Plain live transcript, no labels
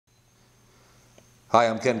Hi,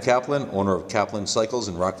 I'm Ken Kaplan, owner of Kaplan Cycles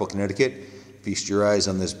in Rockville, Connecticut. Feast your eyes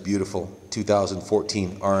on this beautiful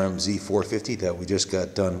 2014 RMZ450 that we just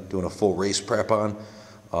got done doing a full race prep on.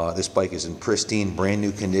 This bike is in pristine, brand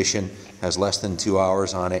new condition, has less than 2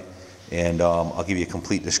 hours on it, and I'll give you a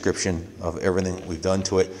complete description of everything we've done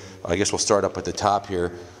to it. I guess we'll start up at the top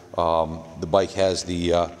here. The bike has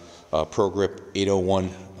the Pro Grip 801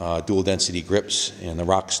 dual density grips and the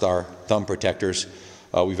Rockstar thumb protectors.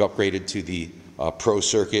 We've upgraded to the Pro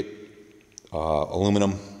Circuit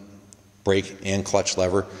aluminum brake and clutch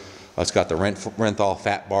lever. It's got the Renthal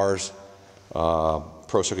fat bars,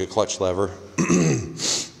 Pro Circuit clutch lever.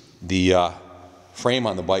 The frame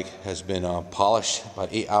on the bike has been polished, about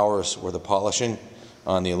 8 hours worth of polishing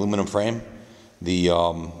on the aluminum frame. The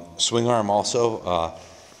swing arm also,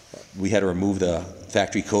 we had to remove the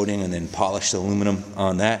factory coating and then polish the aluminum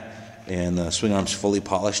on that, and the swing arm's fully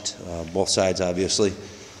polished, both sides obviously.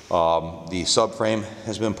 The subframe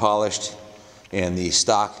has been polished, and the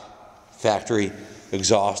stock factory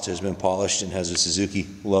exhaust has been polished and has a Suzuki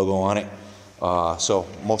logo on it. So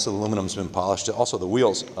most of the aluminum's been polished. Also the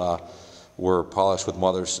wheels were polished with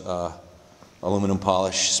Mother's aluminum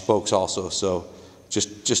polish, spokes also, so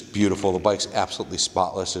just beautiful. The bike's absolutely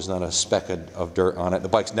spotless. There's not a speck of dirt on it. The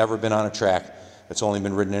bike's never been on a track. It's only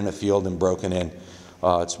been ridden in a field and broken in.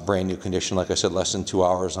 It's brand new condition, like I said, less than 2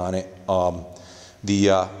 hours on it.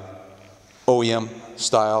 The OEM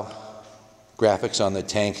style graphics on the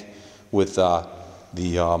tank with the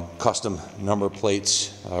custom number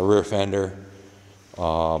plates, rear fender,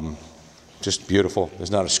 just beautiful.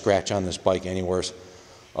 There's not a scratch on this bike anywhere.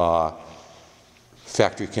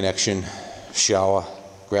 Factory connection Showa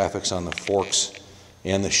graphics on the forks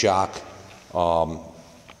and the shock.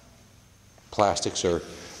 Plastics are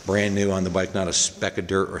brand new on the bike, not a speck of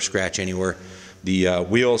dirt or scratch anywhere. The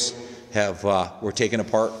wheels were taken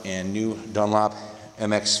apart, and new Dunlop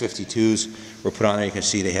MX52s were put on there. You can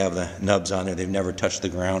see they have the nubs on there. They've never touched the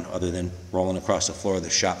ground other than rolling across the floor of the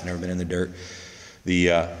shop, never been in the dirt.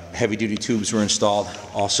 The heavy duty tubes were installed.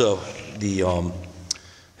 Also, the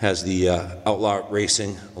has the Outlaw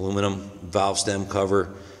Racing aluminum valve stem cover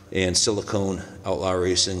and silicone Outlaw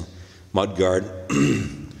Racing mud guard.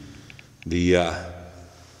 The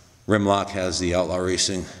rim lock has the Outlaw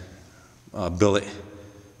Racing billet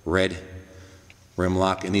red rim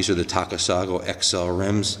lock, and these are the Takasago XL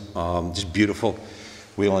rims. Just beautiful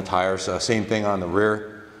wheel and tires. Same thing on the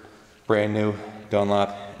rear, brand new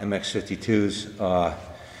Dunlop MX52s.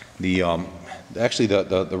 Actually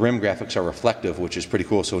the rim graphics are reflective, which is pretty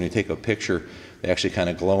cool, so when you take a picture they actually kind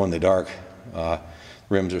of glow in the dark.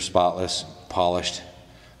 Rims are spotless, polished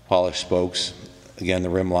spokes. Again, the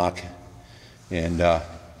rim lock and the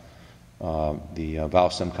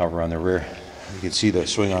valve stem cover on the rear. You can see the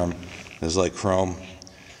swing arm is like chrome.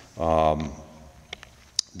 Let's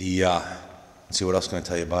see what else can I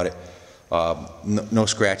tell you about it. No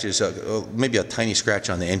scratches, maybe a tiny scratch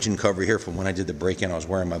on the engine cover here from when I did the break-in. I was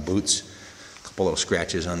wearing my boots. A couple little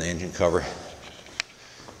scratches on the engine cover.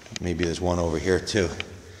 Maybe there's one over here too,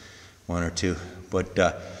 one or two. But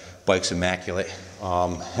bike's immaculate.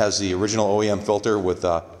 Has the original OEM filter with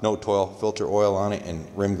no toil filter oil on it and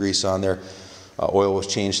rim grease on there. Oil was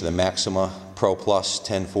changed to the Maxima Pro Plus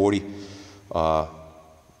 1040.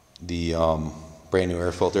 The brand new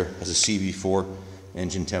air filter has a CV4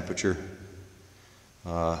 engine temperature.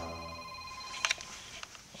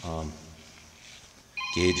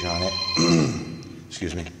 Gauge on it.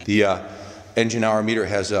 Excuse me. The engine hour meter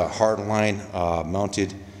has a hard line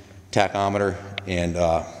mounted tachometer and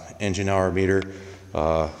engine hour meter,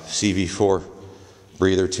 CV4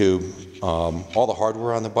 breather tube. All the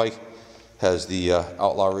hardware on the bike has the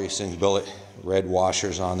Outlaw Racing billet red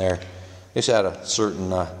washers on there. It's at a certain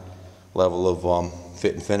level of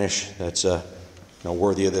fit and finish that's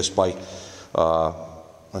worthy of this bike.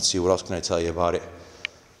 Let's see, what else can I tell you about it?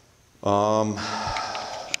 I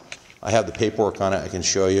have the paperwork on it I can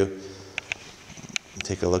show you.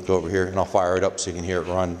 Take a look over here, and I'll fire it up so you can hear it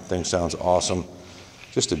run. Thing sounds awesome.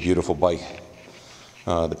 Just a beautiful bike.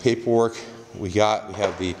 The paperwork we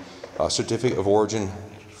have the certificate of origin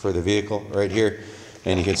for the vehicle right here,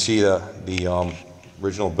 and you can see the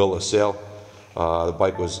original bill of sale. The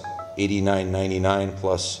bike was $89.99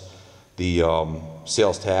 plus the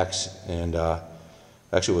sales tax, and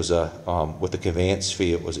actually was with the conveyance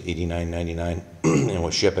fee it was $89.99 and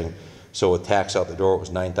with shipping. So with tax out the door it was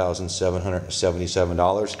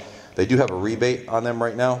 $9,777. They do have a rebate on them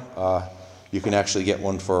right now. You can actually get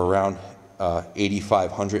one for around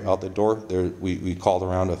 $8,500 out the door. We called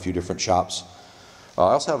around a few different shops.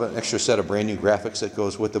 I also have an extra set of brand new graphics that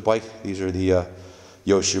goes with the bike. These are the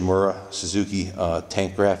Yoshimura Suzuki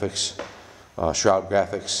tank graphics. shroud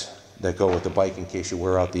graphics that go with the bike in case you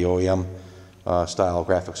wear out the OEM style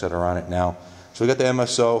graphics that are on it now. So we got the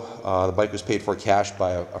MSO. The bike was paid for cash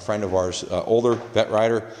by a friend of ours, older vet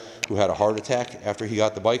rider, who had a heart attack after he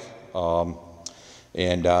got the bike,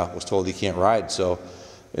 and was told he can't ride. So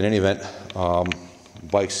in any event,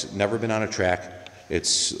 bike's never been on a track.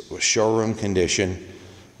 It's showroom condition.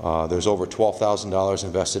 There's over $12,000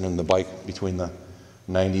 invested in the bike between the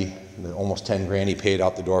almost 10 grand he paid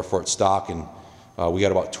out the door for its stock, and we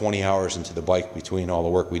got about 20 hours into the bike between all the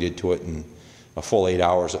work we did to it, and a full 8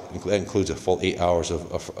 hours. That includes a full 8 hours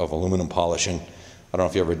of aluminum polishing. I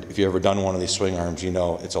don't know if you've ever done one of these swing arms, you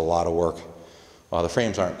know it's a lot of work. The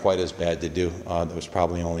frames aren't quite as bad to do. There was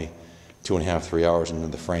probably only 2.5, 3 hours into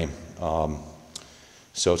the frame.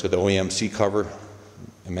 So it's got the OEM seat cover,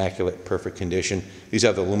 immaculate, perfect condition. These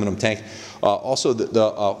have the aluminum tank. Also,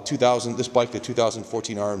 this bike, the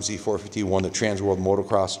 2014 RMZ450, won the Trans World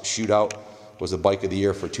Motocross Shootout. Was the bike of the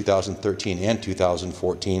year for 2013 and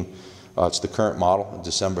 2014. It's the current model,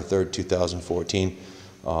 December 3rd, 2014.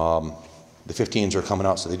 The 15s are coming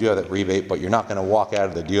out, so they do have that rebate, but you're not going to walk out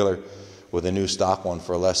of the dealer with a new stock one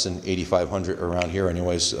for less than $8,500 around here.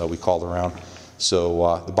 Anyways, we called around.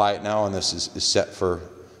 So the buy it now on this is set for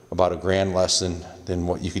about $1 grand less than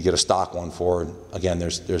what you could get a stock one for. And again,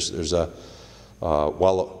 there's a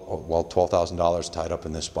well $12,000 tied up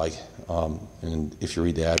in this bike. And if you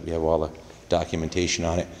read the ad, we have all the documentation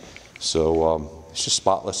on it. So it's just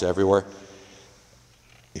spotless everywhere.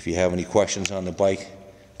 If you have any questions on the bike,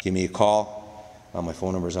 give me a call. My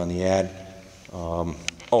phone number is on the ad.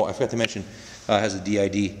 Oh, I forgot to mention, it has a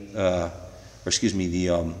DID, or excuse me, the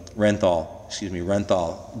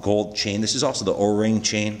Renthal gold chain. This is also the O-ring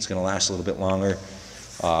chain. It's going to last a little bit longer.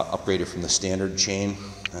 Upgraded from the standard chain.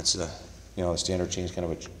 That's the standard chain is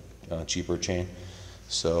kind of a cheaper chain.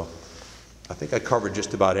 So I think I covered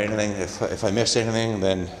just about anything. If I missed anything,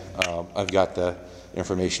 then I've got the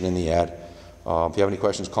information in the ad. If you have any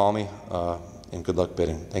questions, call me, and good luck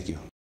bidding. Thank you.